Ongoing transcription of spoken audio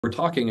we're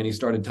talking and he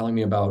started telling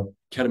me about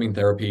ketamine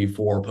therapy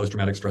for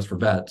post-traumatic stress for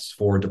vets,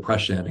 for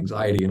depression,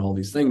 anxiety, and all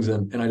these things.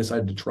 And I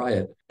decided to try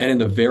it. And in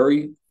the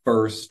very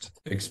first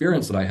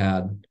experience that I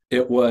had,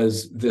 it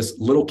was this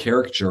little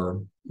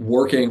caricature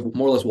working,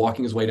 more or less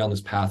walking his way down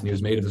this path. And he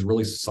was made of this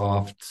really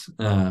soft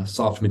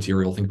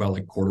material. Think about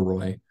like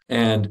corduroy.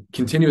 And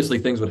continuously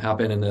things would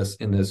happen in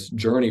this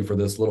journey for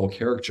this little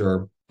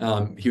caricature.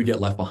 He would get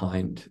left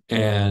behind.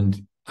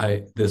 And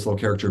this little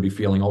character would be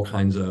feeling all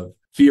kinds of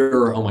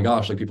fear. Oh my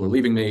gosh, like people are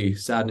leaving me,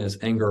 sadness,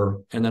 anger.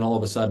 And then all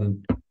of a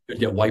sudden it'd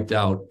get wiped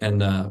out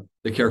and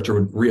the character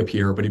would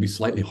reappear, but he'd be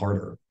slightly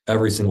harder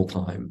every single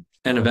time.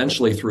 And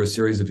eventually through a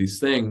series of these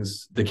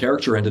things, the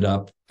character ended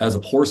up as a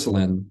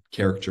porcelain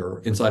character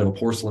inside of a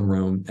porcelain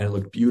room, and it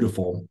looked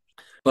beautiful.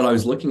 But I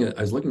was looking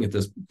at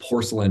this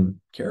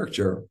porcelain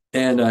character,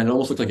 and it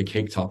almost looked like a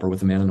cake topper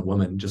with a man and a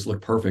woman, just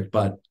looked perfect.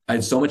 But I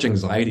had so much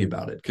anxiety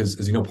about it because,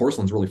 as you know,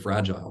 porcelain's really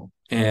fragile.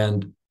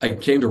 And I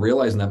came to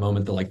realize in that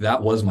moment that like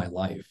that was my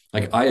life.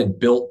 Like I had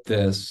built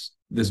this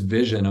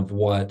vision of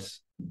what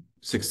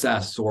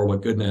success or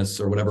what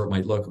goodness or whatever it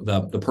might look,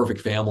 the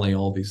perfect family,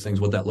 all these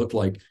things, what that looked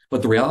like.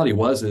 But the reality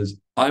is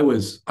I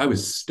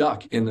was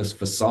stuck in this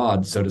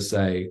facade, so to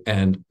say,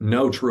 and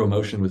no true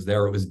emotion was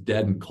there. It was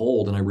dead and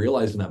cold. And I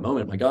realized in that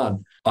moment, my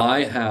God,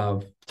 I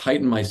have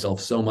tightened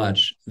myself so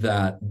much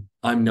that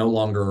I'm no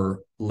longer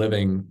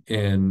living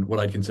in what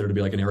I'd consider to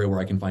be like an area where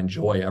I can find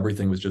joy.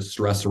 Everything was just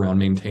stressed around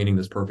maintaining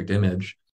this perfect image.